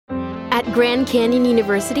At Grand Canyon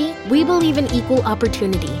University, we believe in equal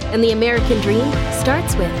opportunity, and the American dream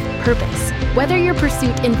starts with purpose. Whether your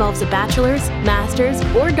pursuit involves a bachelor's, master's,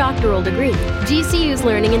 or doctoral degree, GCU's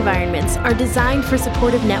learning environments are designed for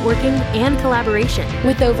supportive networking and collaboration.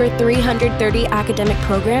 With over 330 academic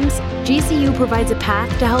programs, GCU provides a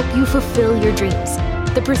path to help you fulfill your dreams.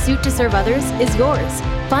 The pursuit to serve others is yours.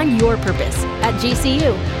 Find your purpose at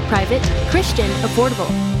GCU. Private, Christian,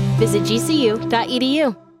 affordable. Visit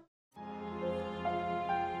gcu.edu.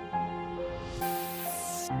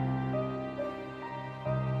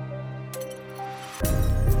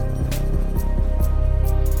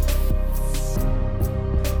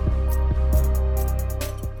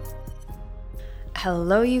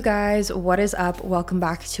 Hello, you guys. What is up? Welcome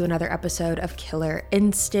back to another episode of Killer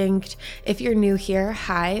Instinct. If you're new here,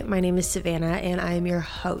 hi, my name is Savannah and I am your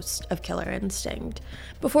host of Killer Instinct.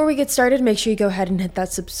 Before we get started, make sure you go ahead and hit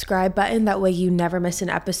that subscribe button. That way you never miss an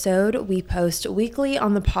episode. We post weekly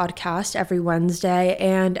on the podcast every Wednesday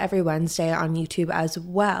and every Wednesday on YouTube as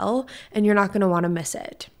well, and you're not going to want to miss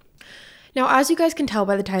it. Now, as you guys can tell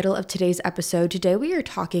by the title of today's episode, today we are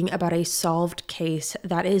talking about a solved case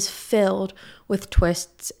that is filled with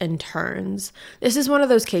twists and turns. This is one of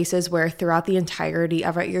those cases where throughout the entirety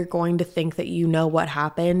of it, you're going to think that you know what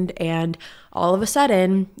happened, and all of a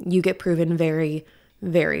sudden, you get proven very,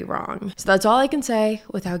 very wrong. So that's all I can say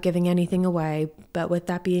without giving anything away. But with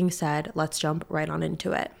that being said, let's jump right on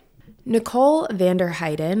into it. Nicole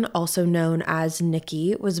VanderHeyden, also known as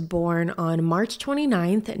Nikki, was born on March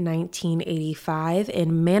 29th, 1985 in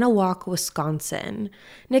Manawak, Wisconsin.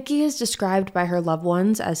 Nikki is described by her loved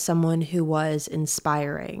ones as someone who was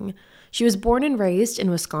inspiring. She was born and raised in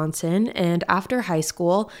Wisconsin, and after high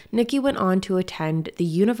school, Nikki went on to attend the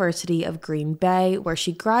University of Green Bay, where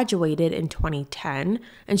she graduated in 2010,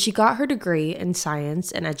 and she got her degree in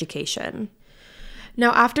science and education.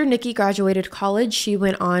 Now, after Nikki graduated college, she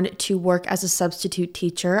went on to work as a substitute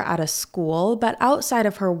teacher at a school, but outside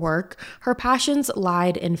of her work, her passions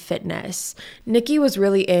lied in fitness. Nikki was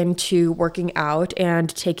really into working out and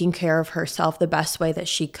taking care of herself the best way that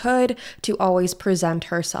she could to always present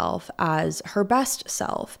herself as her best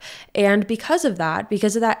self. And because of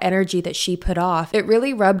that energy that she put off, it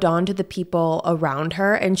really rubbed on to the people around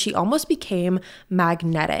her, and she almost became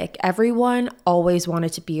magnetic. Everyone always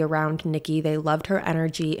wanted to be around Nikki. They loved her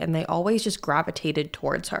energy and they always just gravitated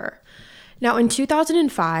towards her. Now, in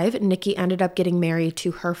 2005, Nikki ended up getting married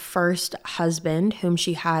to her first husband, whom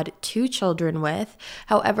she had 2 children with.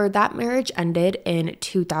 However, that marriage ended in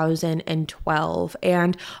 2012,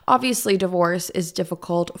 and obviously divorce is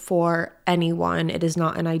difficult for anyone. It is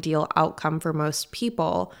not an ideal outcome for most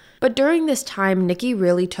people. But during this time, Nikki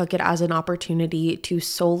really took it as an opportunity to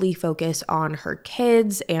solely focus on her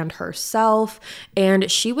kids and herself, and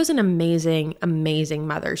she was an amazing, amazing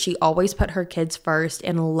mother. She always put her kids first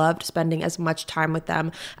and loved spending as much time with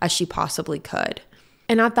them as she possibly could.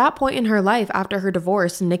 And at that point in her life, after her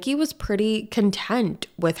divorce, Nikki was pretty content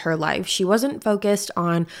with her life. She wasn't focused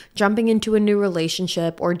on jumping into a new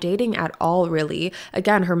relationship or dating at all, really.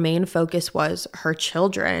 Again, her main focus was her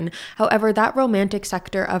children. However, that romantic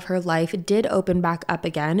sector of her life did open back up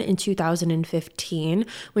again in 2015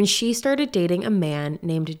 when she started dating a man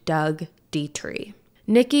named Doug Dietrich.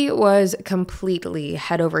 Nikki was completely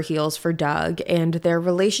head over heels for Doug, and their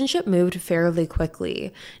relationship moved fairly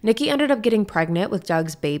quickly. Nikki ended up getting pregnant with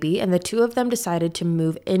Doug's baby, and the two of them decided to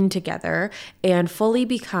move in together and fully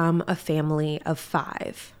become a family of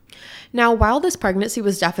 5. Now, while this pregnancy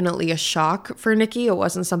was definitely a shock for Nikki, it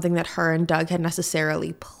wasn't something that her and Doug had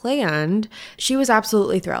necessarily planned. She was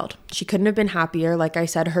absolutely thrilled. She couldn't have been happier. Like I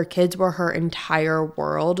said, her kids were her entire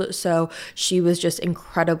world, so she was just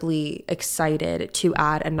incredibly excited to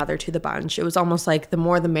add another to the bunch. It was almost like the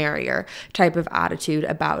more the merrier type of attitude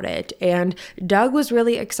about it. And Doug was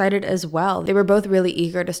really excited as well. They were both really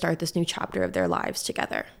eager to start this new chapter of their lives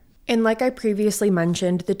together. And like I previously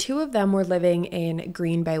mentioned, the two of them were living in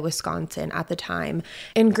Green Bay, Wisconsin at the time.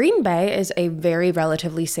 And Green Bay is a very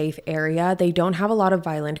relatively safe area. They don't have a lot of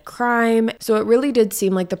violent crime. So it really did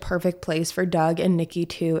seem like the perfect place for Doug and Nikki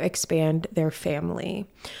to expand their family.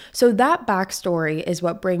 So that backstory is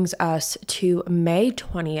what brings us to May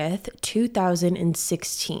 20th,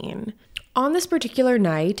 2016. On this particular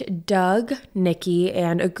night, Doug, Nikki,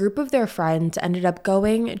 and a group of their friends ended up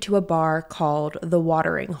going to a bar called The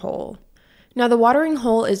Watering Hole. Now, the Watering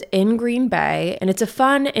Hole is in Green Bay, and it's a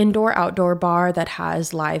fun indoor-outdoor bar that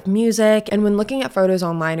has live music. And when looking at photos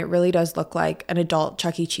online, it really does look like an adult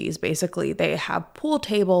Chuck E. Cheese, basically. They have pool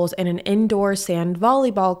tables and an indoor sand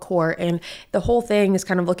volleyball court, and the whole thing is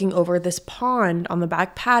kind of looking over this pond on the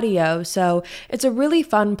back patio. So it's a really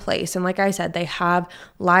fun place. And like I said, they have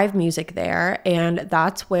live music there, and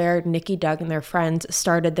that's where Nikki, Doug, and their friends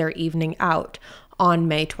started their evening out on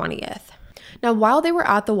May 20th. Now, while they were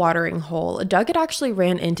at the Watering Hole, Doug had actually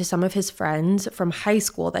ran into some of his friends from high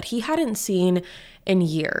school that he hadn't seen in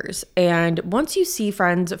years. And once you see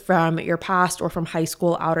friends from your past or from high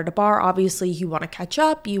school out at a bar, obviously you want to catch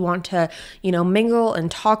up, you want to, mingle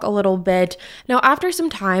and talk a little bit. Now, after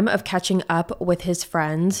some time of catching up with his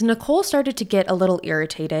friends, Nicole started to get a little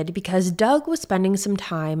irritated because Doug was spending some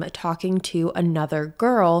time talking to another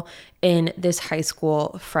girl in this high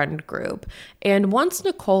school friend group. And once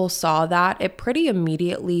Nicole saw that, it pretty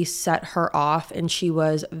immediately set her off, and she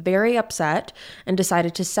was very upset and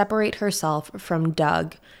decided to separate herself from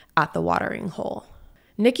Doug at the Watering Hole.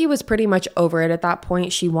 Nikki was pretty much over it at that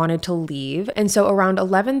point. She wanted to leave. And so around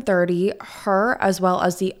 11:30, her as well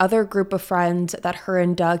as the other group of friends that her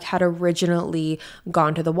and Doug had originally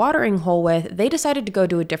gone to the Watering Hole with, they decided to go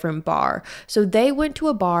to a different bar. So they went to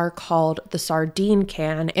a bar called the Sardine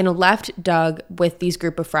Can and left Doug with these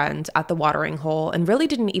group of friends at the Watering Hole and really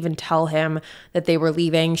didn't even tell him that they were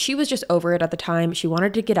leaving. She was just over it at the time. She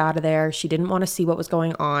wanted to get out of there. She didn't want to see what was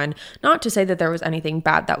going on. Not to say that there was anything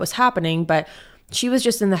bad that was happening, but she was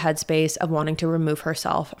just in the headspace of wanting to remove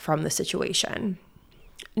herself from the situation.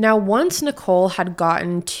 Now, once Nicole had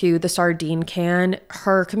gotten to the Sardine Can,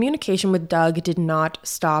 her communication with Doug did not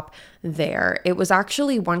stop there. It was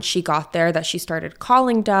actually once she got there that she started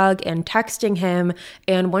calling Doug and texting him.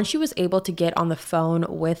 And once she was able to get on the phone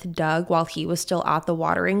with Doug while he was still at the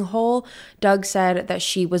Watering Hole, Doug said that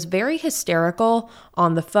she was very hysterical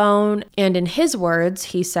on the phone. And in his words,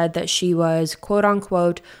 he said that she was, quote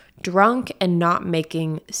unquote, drunk and not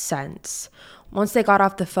making sense. Once they got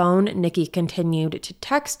off the phone, Nikki continued to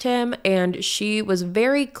text him, and she was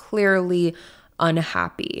very clearly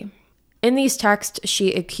unhappy. In these texts,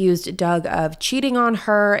 she accused Doug of cheating on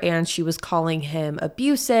her, and she was calling him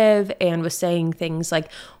abusive and was saying things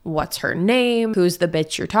like, "What's her name? Who's the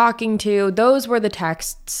bitch you're talking to?" Those were the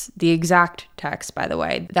texts, the exact text, by the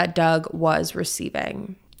way, that Doug was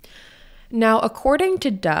receiving. Now, according to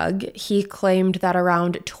Doug, he claimed that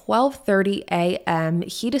around 12:30 a.m.,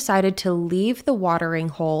 he decided to leave the Watering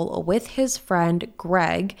Hole with his friend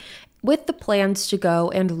Greg with the plans to go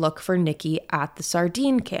and look for Nikki at the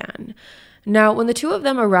Sardine Can. Now, when the two of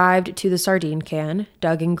them arrived to the Sardine Can,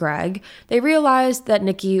 Doug and Greg, they realized that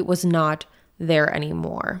Nikki was not there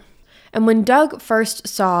anymore. And when Doug first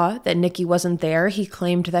saw that Nikki wasn't there, he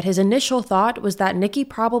claimed that his initial thought was that Nikki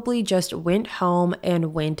probably just went home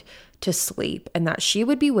and went to sleep, and that she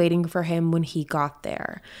would be waiting for him when he got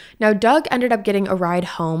there. Now, Doug ended up getting a ride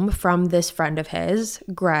home from this friend of his,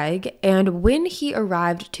 Greg, and when he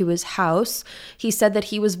arrived to his house, he said that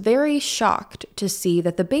he was very shocked to see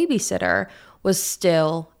that the babysitter was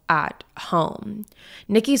still at home.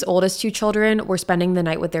 Nikki's oldest two children were spending the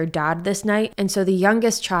night with their dad this night, and so the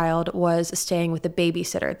youngest child was staying with the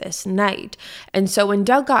babysitter this night. And so when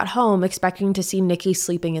Doug got home expecting to see Nikki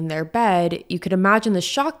sleeping in their bed, you could imagine the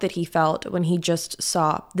shock that he felt when he just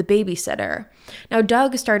saw the babysitter. Now,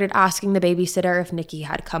 Doug started asking the babysitter if Nikki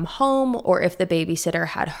had come home or if the babysitter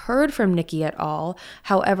had heard from Nikki at all.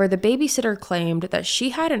 However, the babysitter claimed that she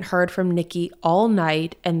hadn't heard from Nikki all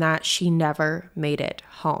night and that she never made it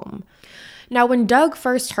home. Now, when Doug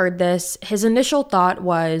first heard this, his initial thought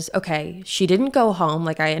was, okay, she didn't go home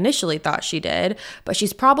like I initially thought she did, but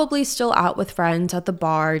she's probably still out with friends at the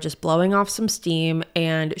bar, just blowing off some steam,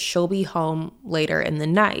 and she'll be home later in the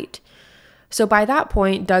night. So by that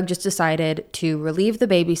point, Doug just decided to relieve the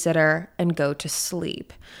babysitter and go to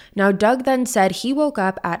sleep. Now, Doug then said he woke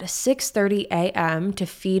up at 6:30 a.m. to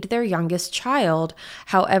feed their youngest child.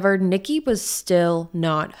 However, Nikki was still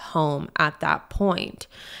not home at that point.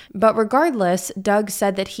 But regardless, Doug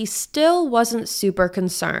said that he still wasn't super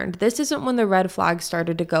concerned. This isn't when the red flag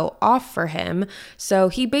started to go off for him. So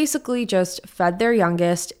he basically just fed their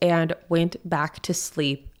youngest and went back to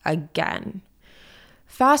sleep again.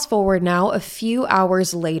 Fast forward now a few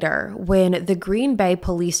hours later when the Green Bay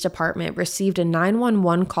Police Department received a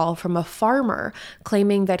 911 call from a farmer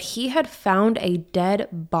claiming that he had found a dead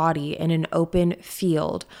body in an open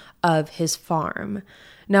field of his farm.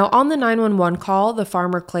 Now, on the 911 call, the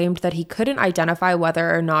farmer claimed that he couldn't identify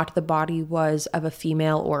whether or not the body was of a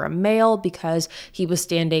female or a male because he was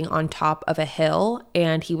standing on top of a hill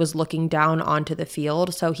and he was looking down onto the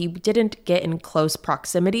field, so he didn't get in close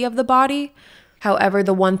proximity of the body. However,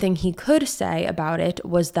 the one thing he could say about it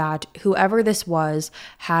was that whoever this was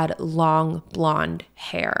had long blonde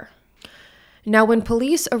hair. Now, when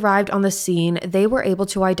police arrived on the scene, they were able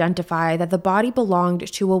to identify that the body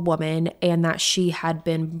belonged to a woman and that she had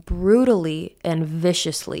been brutally and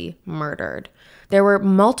viciously murdered. There were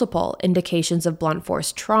multiple indications of blunt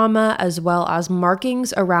force trauma, as well as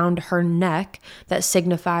markings around her neck that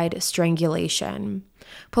signified strangulation.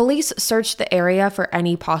 Police searched the area for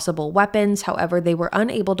any possible weapons. However, they were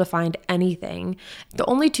unable to find anything. The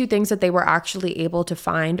only two things that they were actually able to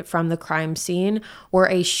find from the crime scene were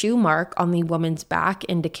a shoe mark on the woman's back,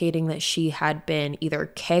 indicating that she had been either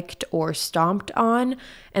kicked or stomped on,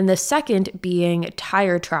 and the second being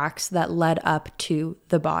tire tracks that led up to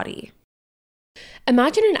the body.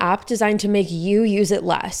 Imagine an app designed to make you use it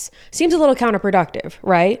less. Seems a little counterproductive,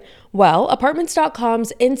 right? Well,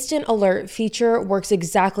 Apartments.com's Instant Alert feature works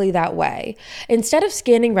exactly that way. Instead of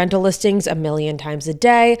scanning rental listings a million times a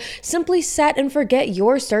day, simply set and forget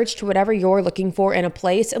your search to whatever you're looking for in a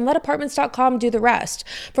place and let Apartments.com do the rest.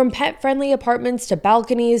 From pet-friendly apartments to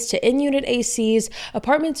balconies to in-unit ACs,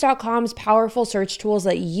 Apartments.com's powerful search tools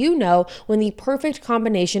let you know when the perfect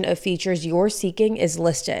combination of features you're seeking is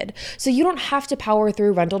listed. So you don't have to power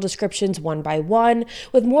through rental descriptions one by one.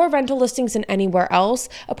 With more rental listings than anywhere else,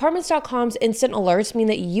 Apartments.com's instant alerts mean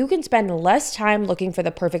that you can spend less time looking for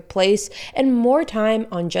the perfect place and more time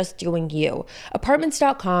on just doing you.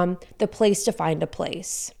 Apartments.com, the place to find a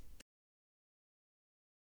place.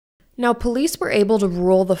 Now, police were able to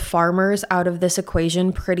rule the farmers out of this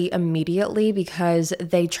equation pretty immediately because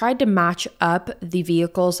they tried to match up the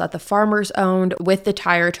vehicles that the farmers owned with the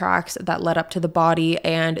tire tracks that led up to the body,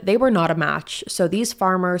 and they were not a match. So these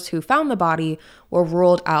farmers who found the body were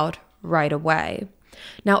ruled out right away.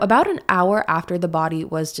 Now, about an hour after the body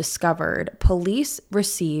was discovered, police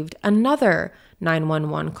received another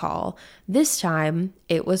 911 call. This time,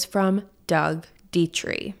 it was from Doug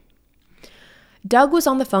Dietrich. Doug was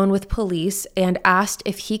on the phone with police and asked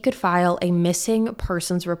if he could file a missing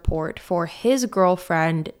persons report for his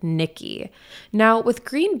girlfriend, Nikki. Now, with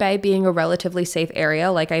Green Bay being a relatively safe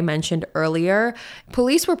area, like I mentioned earlier,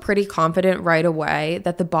 police were pretty confident right away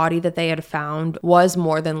that the body that they had found was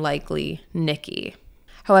more than likely Nikki.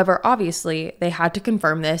 However, obviously, they had to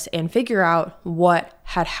confirm this and figure out what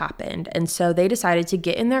had happened. And so they decided to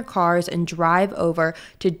get in their cars and drive over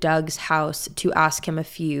to Doug's house to ask him a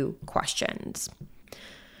few questions.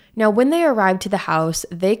 Now, when they arrived to the house,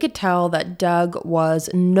 they could tell that Doug was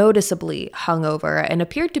noticeably hungover and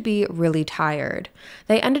appeared to be really tired.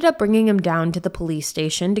 They ended up bringing him down to the police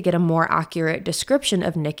station to get a more accurate description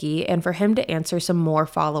of Nikki and for him to answer some more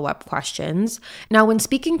follow-up questions. Now, when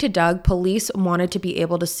speaking to Doug, police wanted to be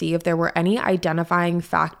able to see if there were any identifying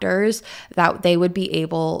factors that they would be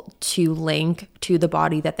able to link to the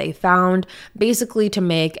body that they found, basically to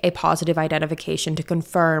make a positive identification to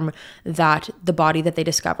confirm that the body that they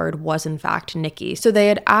discovered was in fact Nikki. So they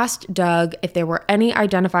had asked Doug if there were any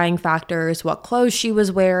identifying factors, what clothes she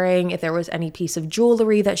was wearing, if there was any piece of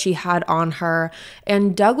jewelry that she had on her,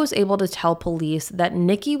 and Doug was able to tell police that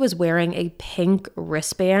Nikki was wearing a pink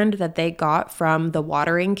wristband that they got from the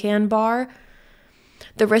watering can bar.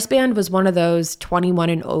 The wristband was one of those 21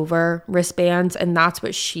 and over wristbands, and that's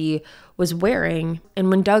what she was wearing. And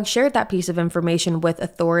when Doug shared that piece of information with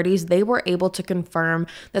authorities, they were able to confirm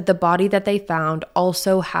that the body that they found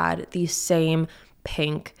also had the same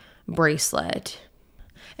pink bracelet.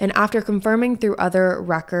 And after confirming through other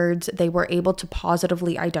records, they were able to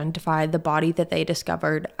positively identify the body that they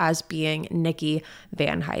discovered as being Nikki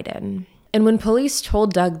VanderHeyden. And when police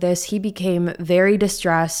told Doug this, he became very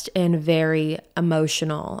distressed and very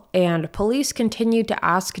emotional. And police continued to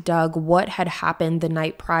ask Doug what had happened the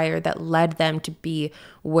night prior that led them to be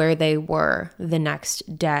where they were the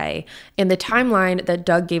next day. And the timeline that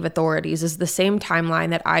Doug gave authorities is the same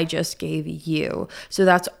timeline that I just gave you. So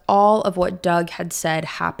that's all of what Doug had said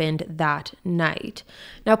happened that night.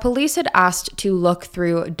 Now, police had asked to look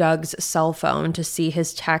through Doug's cell phone to see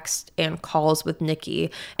his texts and calls with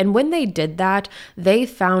Nikki. And when they did that, they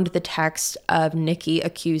found the text of Nikki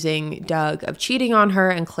accusing Doug of cheating on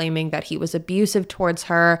her and claiming that he was abusive towards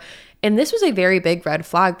her. And this was a very big red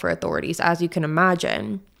flag for authorities, as you can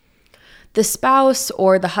imagine. The spouse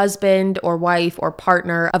or the husband or wife or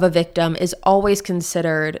partner of a victim is always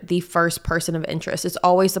considered the first person of interest. It's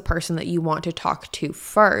always the person that you want to talk to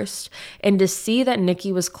first. And to see that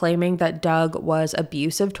Nicki was claiming that Doug was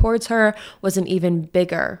abusive towards her was an even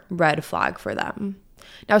bigger red flag for them.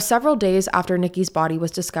 Now, several days after Nicki's body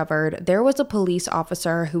was discovered, there was a police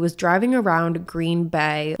officer who was driving around Green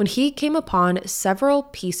Bay when he came upon several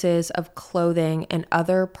pieces of clothing and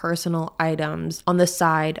other personal items on the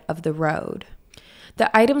side of the road.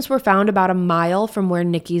 The items were found about a mile from where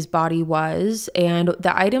Nicki's body was, and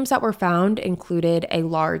the items that were found included a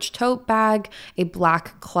large tote bag, a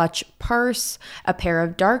black clutch purse, a pair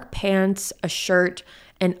of dark pants, a shirt,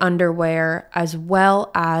 and underwear, as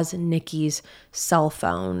well as Nicki's cell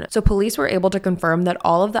phone. So police were able to confirm that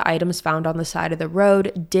all of the items found on the side of the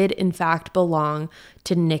road did in fact belong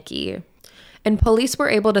to Nicki. And police were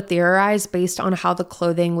able to theorize based on how the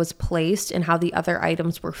clothing was placed and how the other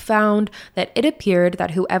items were found that it appeared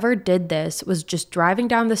that whoever did this was just driving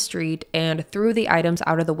down the street and threw the items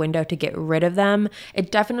out of the window to get rid of them.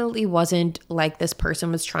 It definitely wasn't like this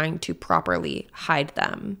person was trying to properly hide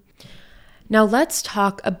them. Now let's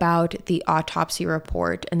talk about the autopsy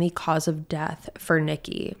report and the cause of death for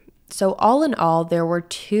Nicki. So all in all, there were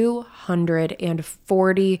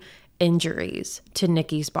 240 injuries to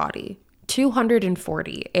Nicki's body.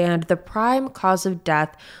 240, and the prime cause of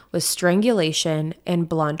death was strangulation and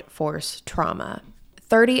blunt force trauma.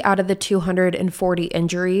 30 out of the 240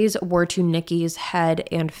 injuries were to Nicki's head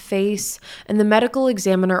and face, and the medical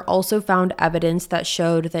examiner also found evidence that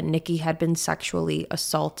showed that Nicki had been sexually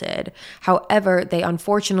assaulted. However, they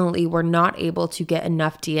unfortunately were not able to get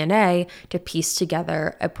enough DNA to piece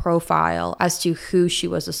together a profile as to who she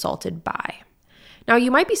was assaulted by. Now,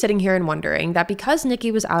 you might be sitting here and wondering that because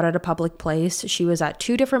Nicki was out at a public place, she was at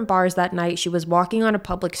 2 different bars that night, she was walking on a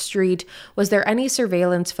public street, was there any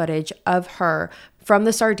surveillance footage of her from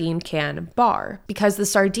the Sardine Can bar? Because the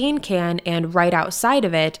Sardine Can and right outside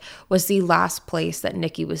of it was the last place that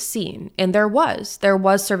Nicki was seen. And there was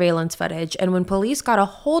surveillance footage. And when police got a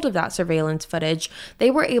hold of that surveillance footage,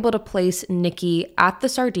 they were able to place Nicki at the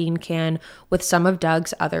Sardine Can with some of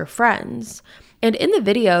Doug's other friends. And in the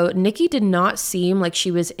video, Nicki did not seem like she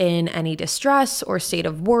was in any distress or state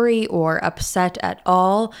of worry or upset at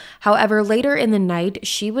all. However, later in the night,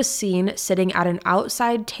 she was seen sitting at an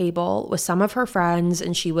outside table with some of her friends,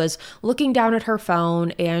 and she was looking down at her phone,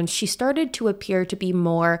 and she started to appear to be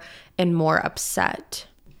more and more upset.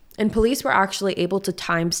 And police were actually able to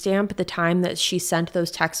timestamp the time that she sent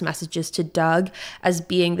those text messages to Doug as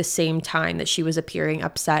being the same time that she was appearing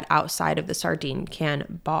upset outside of the Sardine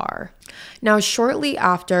Can bar. Now, shortly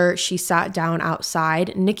after she sat down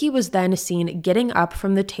outside, Nicki was then seen getting up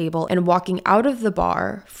from the table and walking out of the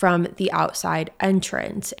bar from the outside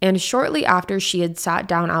entrance. And shortly after she had sat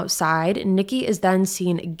down outside, Nicki is then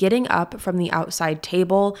seen getting up from the outside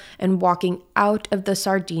table and walking out of the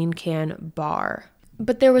Sardine Can bar.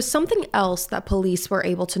 But there was something else that police were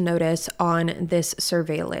able to notice on this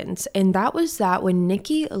surveillance, and that was that when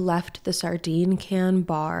Nicki left the Sardine Can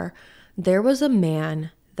bar, there was a man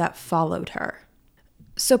that followed her.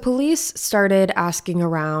 So police started asking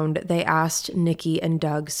around. They asked Nicki and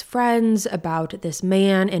Doug's friends about this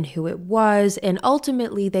man and who it was, and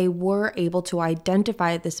ultimately they were able to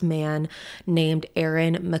identify this man named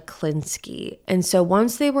Aaron McClinsky. And so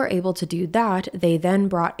once they were able to do that, they then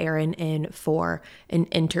brought Aaron in for an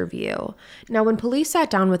interview. Now, when police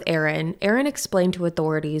sat down with Aaron explained to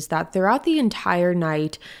authorities that throughout the entire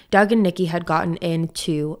night, Doug and Nicki had gotten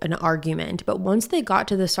into an argument, but once they got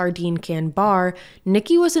to the Sardine Can bar,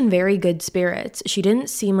 Nicki was in very good spirits. She didn't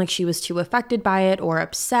seem like she was too affected by it or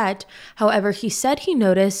upset. However, he said he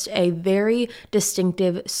noticed a very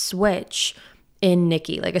distinctive switch in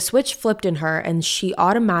Nicki, like a switch flipped in her, and she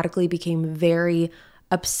automatically became very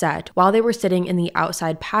upset while they were sitting in the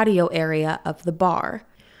outside patio area of the bar.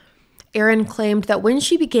 Aaron claimed that when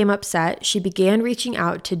she became upset, she began reaching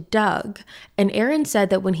out to Doug, and Aaron said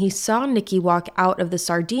that when he saw Nicki walk out of the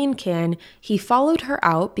Sardine Can, he followed her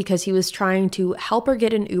out because he was trying to help her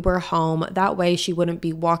get an Uber home. That way she wouldn't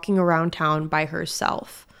be walking around town by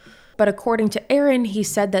herself. But according to Aaron, he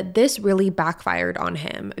said that this really backfired on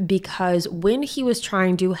him because when he was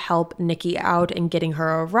trying to help Nicki out and getting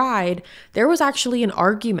her a ride, there was actually an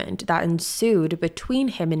argument that ensued between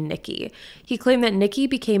him and Nicki. He claimed that Nicki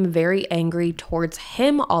became very angry towards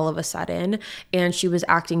him all of a sudden, and she was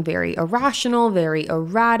acting very irrational, very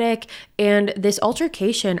erratic, and this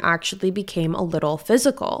altercation actually became a little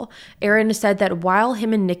physical. Aaron said that while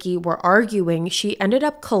him and Nicki were arguing, she ended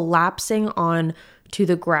up collapsing on to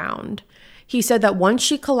the ground. He said that once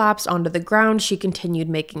she collapsed onto the ground, she continued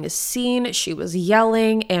making a scene. She was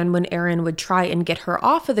yelling, and when Aaron would try and get her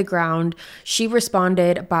off of the ground, she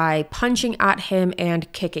responded by punching at him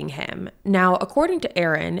and kicking him. Now, according to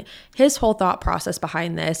Aaron, his whole thought process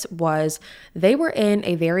behind this was they were in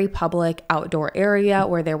a very public outdoor area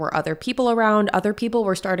where there were other people around. Other people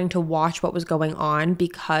were starting to watch what was going on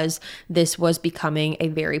because this was becoming a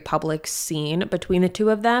very public scene between the two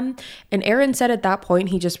of them. And Aaron said at that point,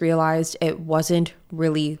 he just realized it wasn't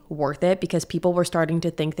really worth it because people were starting to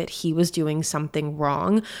think that he was doing something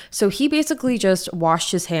wrong. So he basically just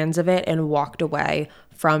washed his hands of it and walked away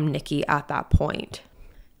from Nikki at that point.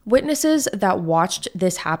 Witnesses that watched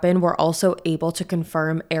this happen were also able to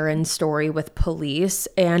confirm Aaron's story with police,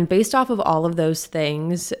 and based off of all of those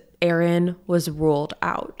things, Aaron was ruled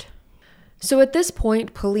out. So at this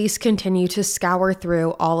point, police continue to scour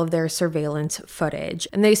through all of their surveillance footage,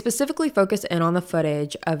 and they specifically focus in on the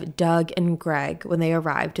footage of Doug and Greg when they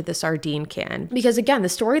arrived to the sardine can. Because again, the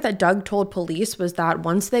story that Doug told police was that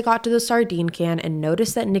once they got to the sardine can and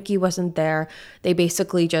noticed that Nikki wasn't there, they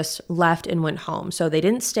basically just left and went home. So they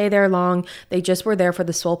didn't stay there long, they just were there for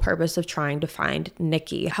the sole purpose of trying to find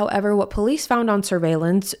Nikki. However, what police found on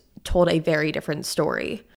surveillance told a very different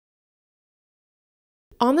story.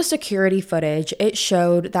 On the security footage, it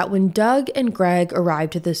showed that when Doug and Greg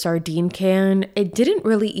arrived at the sardine can, it didn't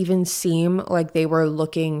really even seem like they were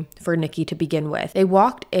looking for Nikki to begin with. They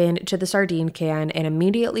walked into the sardine can and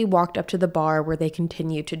immediately walked up to the bar where they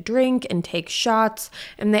continued to drink and take shots,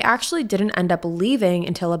 and they actually didn't end up leaving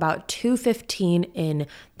until about 2:15 in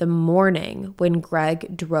the morning when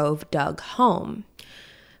Greg drove Doug home.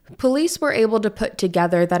 Police were able to put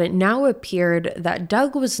together that it now appeared that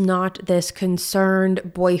Doug was not this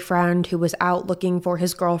concerned boyfriend who was out looking for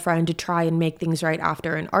his girlfriend to try and make things right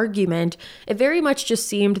after an argument. It very much just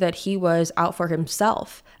seemed that he was out for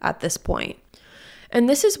himself at this point. And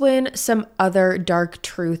this is when some other dark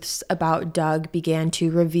truths about Doug began to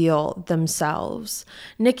reveal themselves.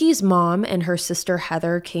 Nikki's mom and her sister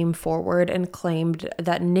Heather came forward and claimed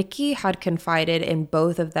that Nikki had confided in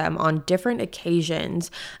both of them on different occasions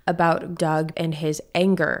about Doug and his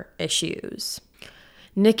anger issues.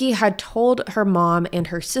 Nikki had told her mom and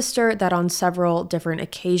her sister that on several different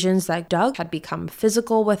occasions that Doug had become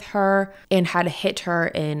physical with her and had hit her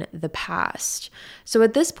in the past. So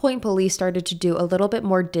at this point, police started to do a little bit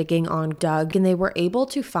more digging on Doug, and they were able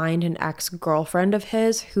to find an ex-girlfriend of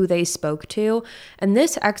his who they spoke to. And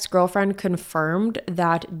this ex-girlfriend confirmed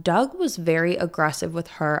that Doug was very aggressive with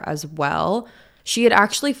her as well. She had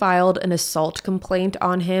actually filed an assault complaint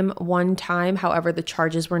on him one time. However, the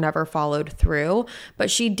charges were never followed through, but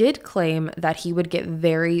she did claim that he would get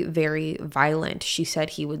very, very violent. She said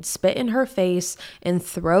he would spit in her face and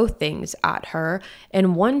throw things at her.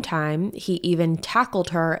 And one time he even tackled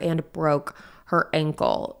her and broke her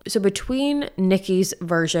ankle. So between Nikki's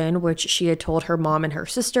version, which she had told her mom and her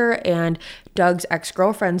sister, and Doug's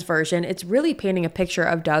ex-girlfriend's version, it's really painting a picture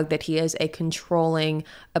of Doug that he is a controlling,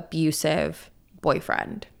 abusive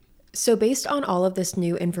boyfriend. So based on all of this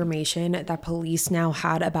new information that police now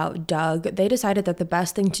had about Doug, they decided that the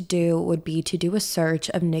best thing to do would be to do a search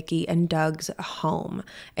of Nikki and Doug's home.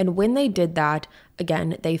 And when they did that,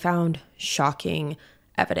 again, they found shocking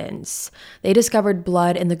evidence. They discovered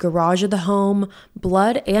blood in the garage of the home,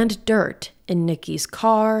 blood and dirt in Nikki's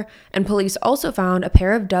car, and police also found a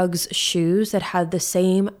pair of Doug's shoes that had the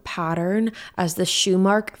same pattern as the shoe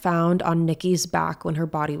mark found on Nikki's back when her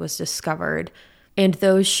body was discovered. And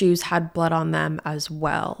those shoes had blood on them as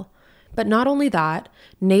well. But not only that,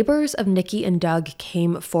 neighbors of Nikki and Doug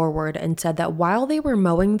came forward and said that while they were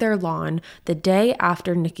mowing their lawn the day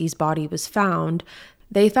after Nikki's body was found,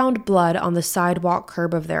 they found blood on the sidewalk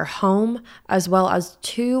curb of their home, as well as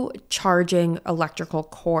 2 charging electrical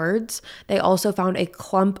cords. They also found a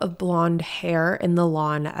clump of blonde hair in the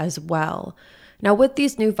lawn as well. Now, with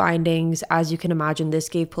these new findings, as you can imagine, this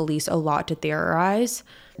gave police a lot to theorize.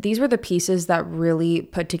 These were the pieces that really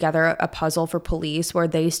put together a puzzle for police, where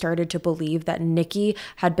they started to believe that Nikki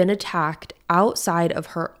had been attacked outside of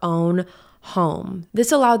her own home.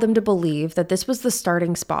 This allowed them to believe that this was the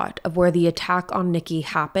starting spot of where the attack on Nikki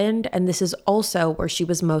happened, and this is also where she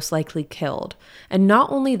was most likely killed. And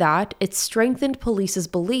not only that, it strengthened police's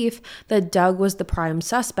belief that Doug was the prime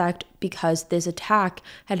suspect because this attack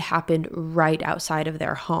had happened right outside of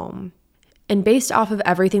their home. And based off of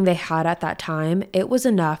everything they had at that time, it was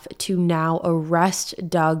enough to now arrest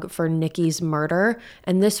Doug for Nikki's murder,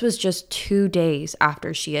 and this was just 2 days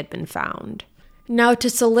after she had been found. Now, to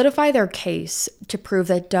solidify their case, to prove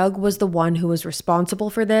that Doug was the one who was responsible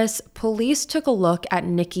for this, police took a look at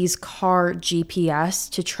Nikki's car GPS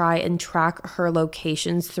to try and track her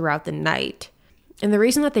locations throughout the night. And the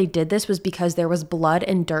reason that they did this was because there was blood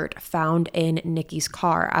and dirt found in Nikki's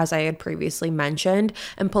car, as I had previously mentioned,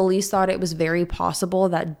 and police thought it was very possible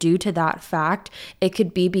that due to that fact, it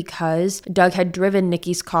could be because Doug had driven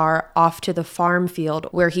Nikki's car off to the farm field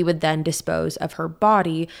where he would then dispose of her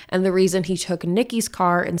body, and the reason he took Nikki's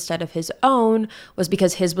car instead of his own was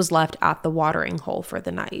because his was left at the watering hole for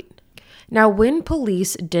the night. Now, when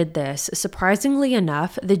police did this, surprisingly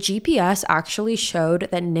enough, the GPS actually showed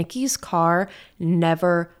that Nikki's car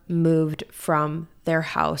never moved from their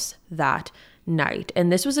house that night.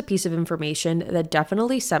 And this was a piece of information that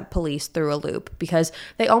definitely sent police through a loop because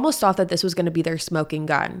they almost thought that this was going to be their smoking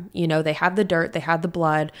gun. You know, they had the dirt, they had the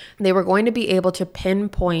blood, they were going to be able to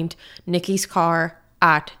pinpoint Nikki's car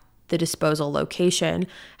at the disposal location.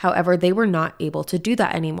 However, they were not able to do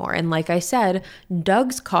that anymore. And like I said,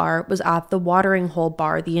 Doug's car was at the watering hole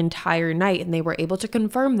bar the entire night, and they were able to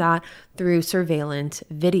confirm that through surveillance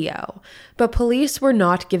video. But police were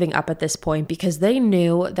not giving up at this point because they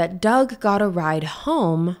knew that Doug got a ride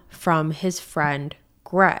home from his friend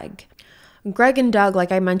Greg. Greg and Doug,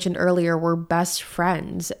 like I mentioned earlier, were best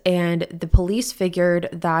friends, and the police figured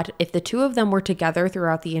that if the two of them were together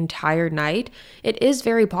throughout the entire night, it is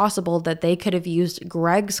very possible that they could have used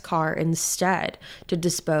Greg's car instead to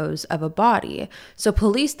dispose of a body. So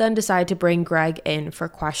police then decided to bring Greg in for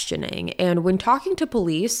questioning, and when talking to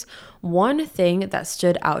police, one thing that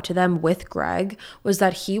stood out to them with Greg was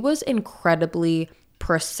that he was incredibly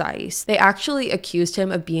precise. They actually accused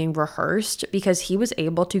him of being rehearsed because he was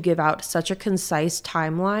able to give out such a concise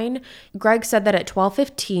timeline. Greg said that at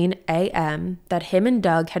 12:15 a.m. that him and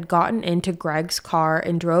Doug had gotten into Greg's car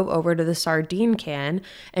and drove over to the sardine can,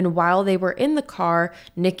 and while they were in the car,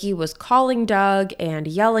 Nikki was calling Doug and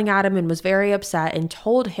yelling at him and was very upset and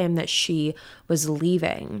told him that she was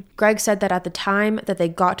leaving. Greg said that at the time that they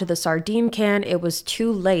got to the sardine can, it was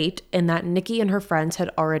too late and that Nikki and her friends had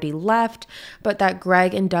already left, but that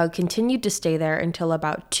Greg and Doug continued to stay there until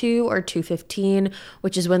about 2 or 2:15,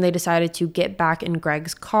 which is when they decided to get back in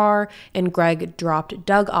Greg's car, and Greg dropped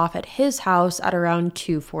Doug off at his house at around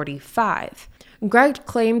 2:45. Greg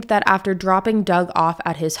claimed that after dropping Doug off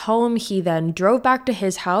at his home, he then drove back to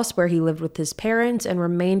his house where he lived with his parents and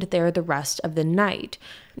remained there the rest of the night.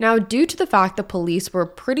 Now, due to the fact that police were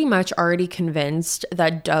pretty much already convinced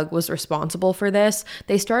that Doug was responsible for this,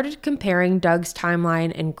 they started comparing Doug's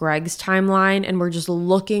timeline and Greg's timeline and were just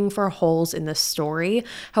looking for holes in the story.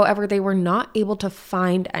 However, they were not able to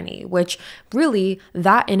find any, which really,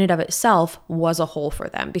 that in and of itself was a hole for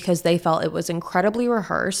them because they felt it was incredibly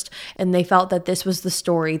rehearsed and they felt that this was the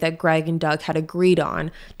story that Greg and Doug had agreed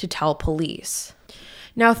on to tell police.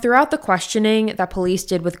 Now, throughout the questioning that police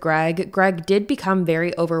did with Greg did become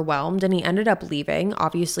very overwhelmed and he ended up leaving.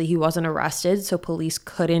 Obviously, he wasn't arrested, so police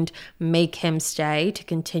couldn't make him stay to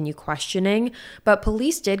continue questioning. But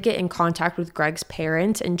police did get in contact with Greg's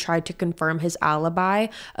parents and tried to confirm his alibi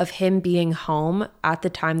of him being home at the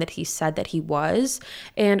time that he said that he was.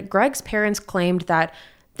 And Greg's parents claimed that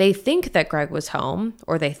they think that Greg was home,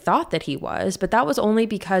 or they thought that he was, but that was only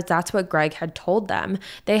because that's what Greg had told them.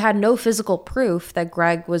 They had no physical proof that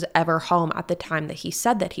Greg was ever home at the time that he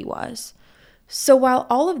said that he was. So while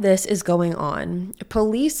all of this is going on,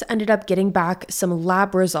 police ended up getting back some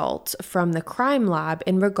lab results from the crime lab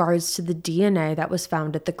in regards to the DNA that was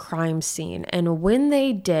found at the crime scene. And when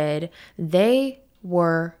they did, they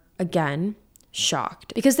were, again,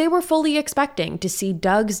 shocked because they were fully expecting to see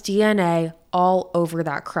Doug's DNA all over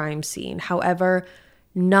that crime scene. However,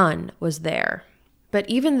 none was there. But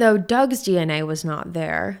even though Doug's DNA was not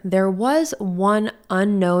there, there was one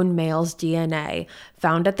unknown male's DNA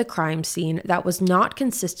found at the crime scene that was not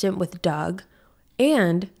consistent with Doug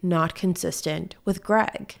and not consistent with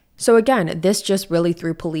Greg. So again, this just really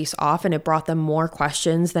threw police off and it brought them more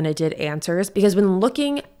questions than it did answers because when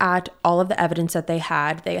looking at all of the evidence that they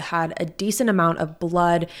had a decent amount of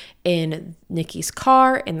blood in Nikki's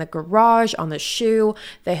car, in the garage, on the shoe.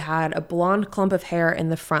 They had a blonde clump of hair in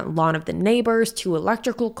the front lawn of the neighbors, 2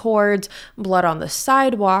 electrical cords, blood on the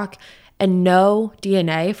sidewalk, and no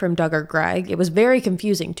DNA from Doug or Greg. It was very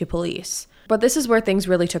confusing to police. But this is where things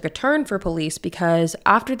really took a turn for police because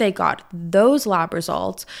after they got those lab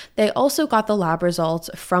results, they also got the lab results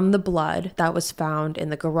from the blood that was found in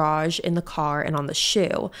the garage, in the car, and on the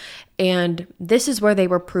shoe. And this is where they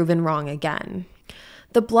were proven wrong again.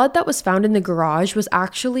 The blood that was found in the garage was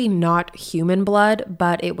actually not human blood,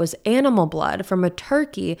 but it was animal blood from a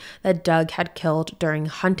turkey that Doug had killed during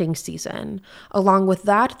hunting season. Along with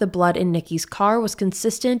that, the blood in Nikki's car was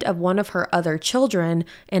consistent of one of her other children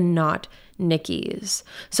and not Nikki's.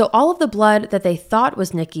 So all of the blood that they thought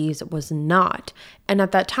was Nikki's was not. And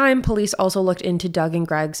at that time, police also looked into Doug and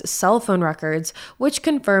Greg's cell phone records, which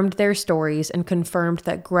confirmed their stories and confirmed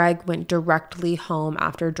that Greg went directly home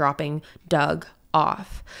after dropping Doug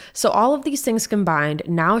off. So all of these things combined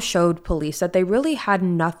now showed police that they really had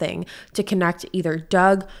nothing to connect either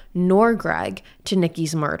Doug nor Greg to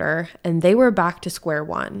Nikki's murder, and they were back to square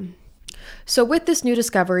one. So with this new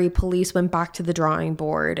discovery, police went back to the drawing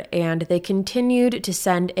board and they continued to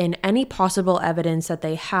send in any possible evidence that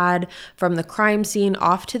they had from the crime scene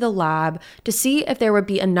off to the lab to see if there would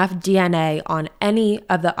be enough DNA on any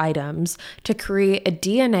of the items to create a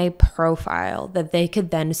DNA profile that they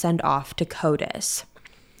could then send off to CODIS.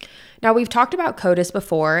 Now, we've talked about CODIS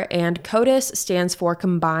before, and CODIS stands for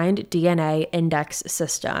Combined DNA Index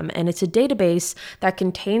System, and it's a database that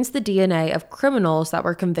contains the DNA of criminals that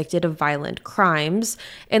were convicted of violent crimes.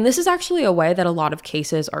 And this is actually a way that a lot of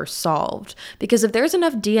cases are solved, because if there's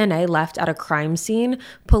enough DNA left at a crime scene,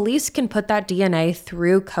 police can put that DNA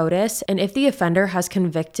through CODIS, and if the offender has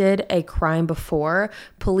convicted a crime before,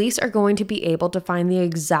 police are going to be able to find the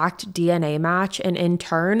exact DNA match, and in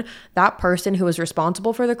turn, that person who was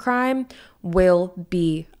responsible for the crime will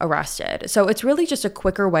be arrested. So it's really just a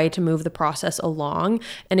quicker way to move the process along.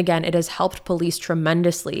 And again, it has helped police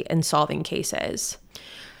tremendously in solving cases.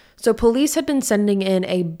 So police had been sending in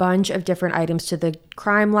a bunch of different items to the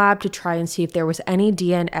crime lab to try and see if there was any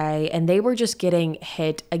DNA, and they were just getting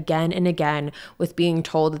hit again and again with being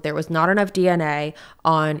told that there was not enough DNA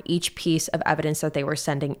on each piece of evidence that they were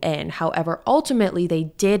sending in. However, ultimately they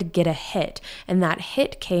did get a hit, and that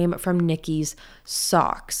hit came from Nikki's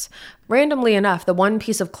socks. Randomly enough, the one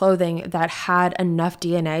piece of clothing that had enough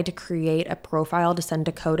DNA to create a profile to send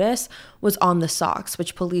to CODIS was on the socks,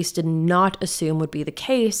 which police did not assume would be the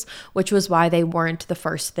case, which was why they weren't the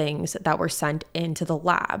first things that were sent into the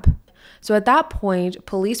lab. So at that point,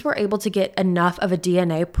 police were able to get enough of a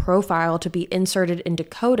DNA profile to be inserted into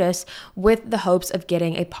CODIS with the hopes of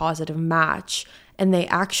getting a positive match, and they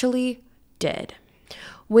actually did.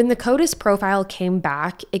 When the CODIS profile came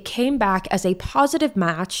back, it came back as a positive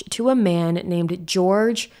match to a man named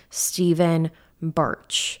George Stephen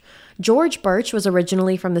Birch. George Birch was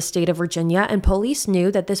originally from the state of Virginia, and police knew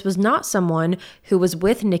that this was not someone who was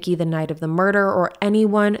with Nikki the night of the murder or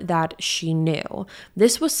anyone that she knew.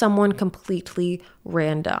 This was someone completely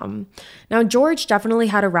random. Now, George definitely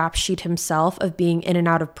had a rap sheet himself of being in and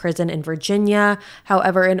out of prison in Virginia.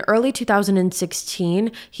 However, in early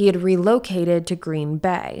 2016, he had relocated to Green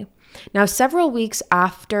Bay. Now, several weeks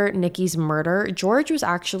after Nikki's murder, George was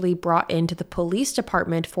actually brought into the police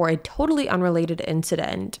department for a totally unrelated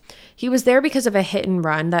incident. He was there because of a hit and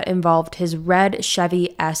run that involved his red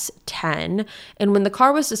Chevy S10, and when the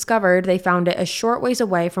car was discovered, they found it a short ways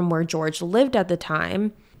away from where George lived at the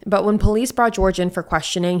time. But when police brought George in for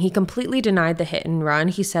questioning, he completely denied the hit and run.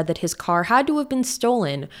 He said that his car had to have been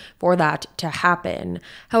stolen for that to happen.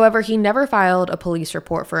 However, he never filed a police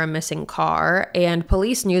report for a missing car, and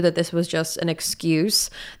police knew that this was just an excuse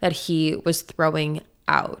that he was throwing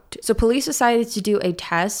out. So police decided to do a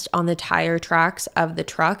test on the tire tracks of the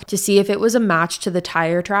truck to see if it was a match to the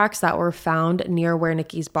tire tracks that were found near where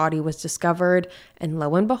Nikki's body was discovered, and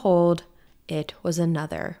lo and behold, it was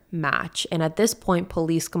another match. And at this point,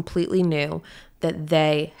 police completely knew that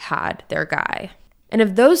they had their guy. And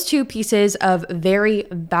if those two pieces of very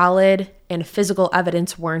valid and physical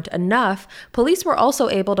evidence weren't enough, police were also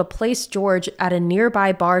able to place George at a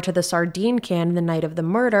nearby bar to the sardine can the night of the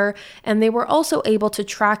murder, and they were also able to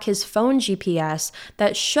track his phone GPS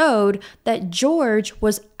that showed that George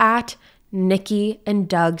was at Nikki and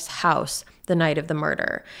Doug's house the night of the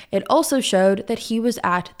murder. It also showed that he was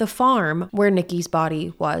at the farm where Nikki's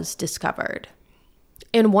body was discovered.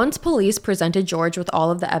 And once police presented George with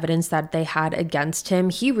all of the evidence that they had against him,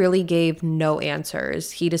 he really gave no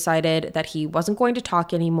answers. He decided that he wasn't going to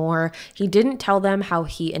talk anymore. He didn't tell them how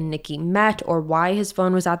he and Nikki met or why his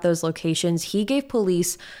phone was at those locations. He gave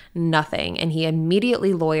police nothing, and he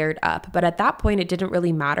immediately lawyered up. But at that point, it didn't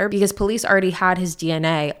really matter because police already had his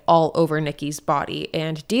DNA all over Nikki's body,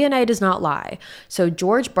 and DNA does not lie. So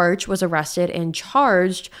George Birch was arrested and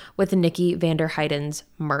charged with Nikki VanderHeyden's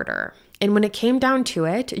murder. And when it came down to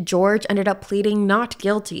it, George ended up pleading not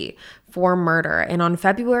guilty for murder. And on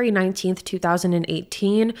February 19th,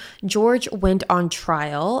 2018, George went on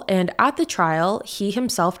trial. And at the trial, he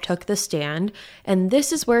himself took the stand. And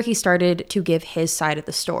this is where he started to give his side of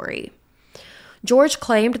the story. George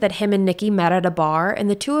claimed that him and Nicki met at a bar and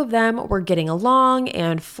the two of them were getting along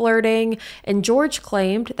and flirting, and George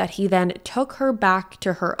claimed that he then took her back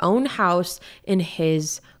to her own house in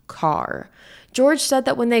his car. George said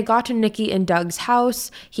that when they got to Nicki and Doug's house,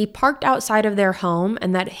 he parked outside of their home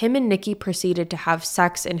and that him and Nicki proceeded to have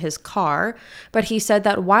sex in his car. But he said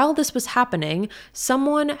that while this was happening,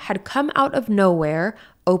 someone had come out of nowhere,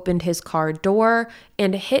 opened his car door,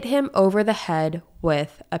 and hit him over the head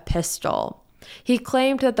with a pistol. He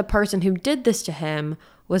claimed that the person who did this to him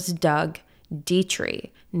was Doug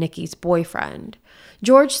Dietrich, Nicki's boyfriend.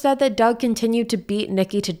 George said that Doug continued to beat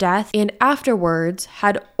Nicki to death and afterwards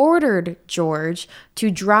had ordered George to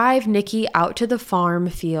drive Nicki out to the farm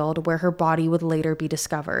field where her body would later be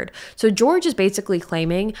discovered. So George is basically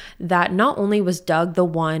claiming that not only was Doug the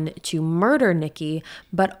one to murder Nicki,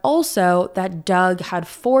 but also that Doug had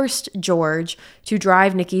forced George to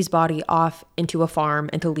drive Nicki's body off into a farm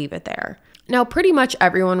and to leave it there. Now, pretty much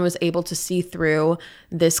everyone was able to see through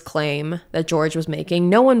this claim that George was making.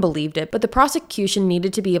 No one believed it, but the prosecution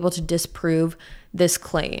needed to be able to disprove this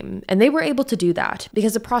claim. And they were able to do that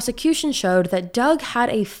because the prosecution showed that Doug had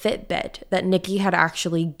a Fitbit that Nicki had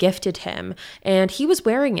actually gifted him, and he was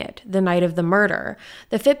wearing it the night of the murder.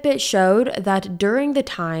 The Fitbit showed that during the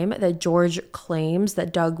time that George claims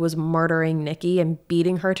that Doug was murdering Nicki and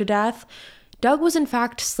beating her to death, Doug was in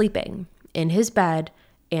fact sleeping in his bed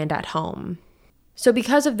and at home. So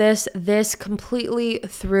because of this completely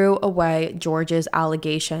threw away George's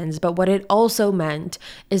allegations. But what it also meant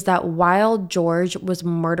is that while George was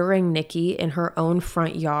murdering Nicki in her own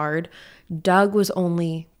front yard, Doug was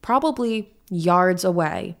only probably yards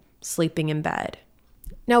away, sleeping in bed.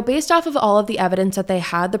 Now, based off of all of the evidence that they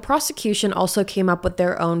had, the prosecution also came up with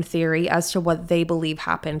their own theory as to what they believe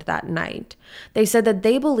happened that night. They said that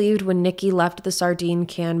they believed when Nicki left the sardine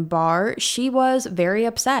can bar, she was very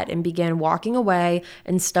upset and began walking away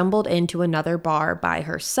and stumbled into another bar by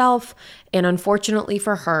herself. And unfortunately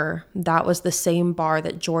for her, that was the same bar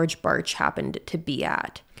that George Birch happened to be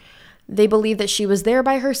at. They believe that she was there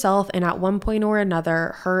by herself, and at one point or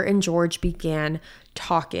another, her and George began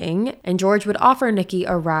talking, and George would offer Nicki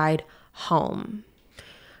a ride home.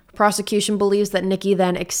 Prosecution believes that Nicki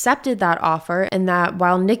then accepted that offer, and that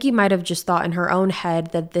while Nicki might have just thought in her own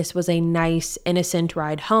head that this was a nice, innocent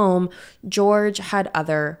ride home, George had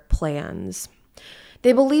other plans.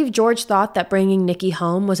 They believe George thought that bringing Nicki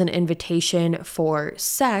home was an invitation for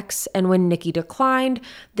sex, and when Nicki declined,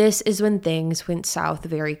 this is when things went south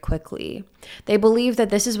very quickly. They believe that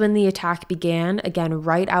this is when the attack began, again,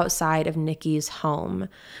 right outside of Nicki's home.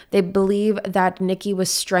 They believe that Nicki was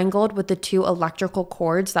strangled with the 2 electrical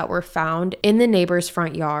cords that were found in the neighbor's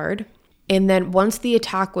front yard. And then once the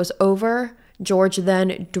attack was over, George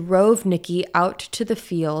then drove Nicki out to the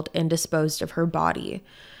field and disposed of her body.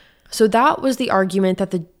 So that was the argument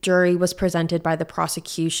that the jury was presented by the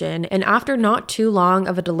prosecution. And after not too long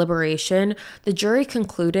of a deliberation, the jury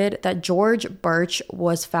concluded that George Birch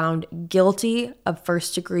was found guilty of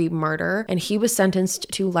first-degree murder, and he was sentenced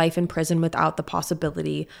to life in prison without the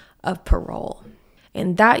possibility of parole.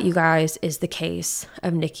 And that, you guys, is the case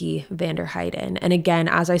of Nicki VanderHeyden. And again,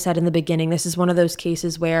 as I said in the beginning, this is one of those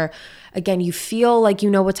cases where, again, you feel like you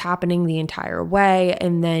know what's happening the entire way,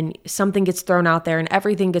 and then something gets thrown out there and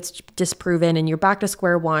everything gets disproven and you're back to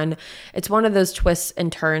square one. It's one of those twists and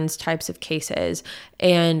turns types of cases.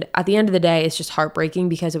 And at the end of the day, it's just heartbreaking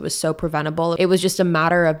because it was so preventable. It was just a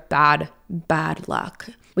matter of bad luck.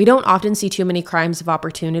 We don't often see too many crimes of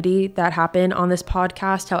opportunity that happen on this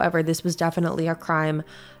podcast. However, this was definitely a crime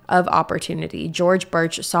of opportunity. George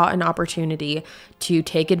Birch saw an opportunity to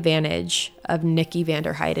take advantage of Nicki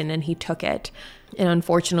VanderHeyden, and he took it. And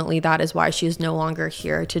unfortunately, that is why she is no longer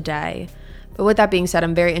here today. But with that being said,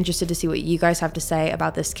 I'm very interested to see what you guys have to say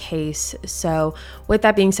about this case. So with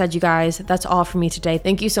that being said, you guys, that's all for me today.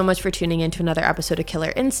 Thank you so much for tuning in to another episode of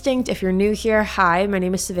Killer Instinct. If you're new here, hi, my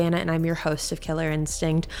name is Savannah and I'm your host of Killer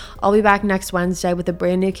Instinct. I'll be back next Wednesday with a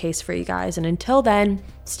brand new case for you guys. And until then,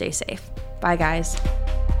 stay safe. Bye, guys.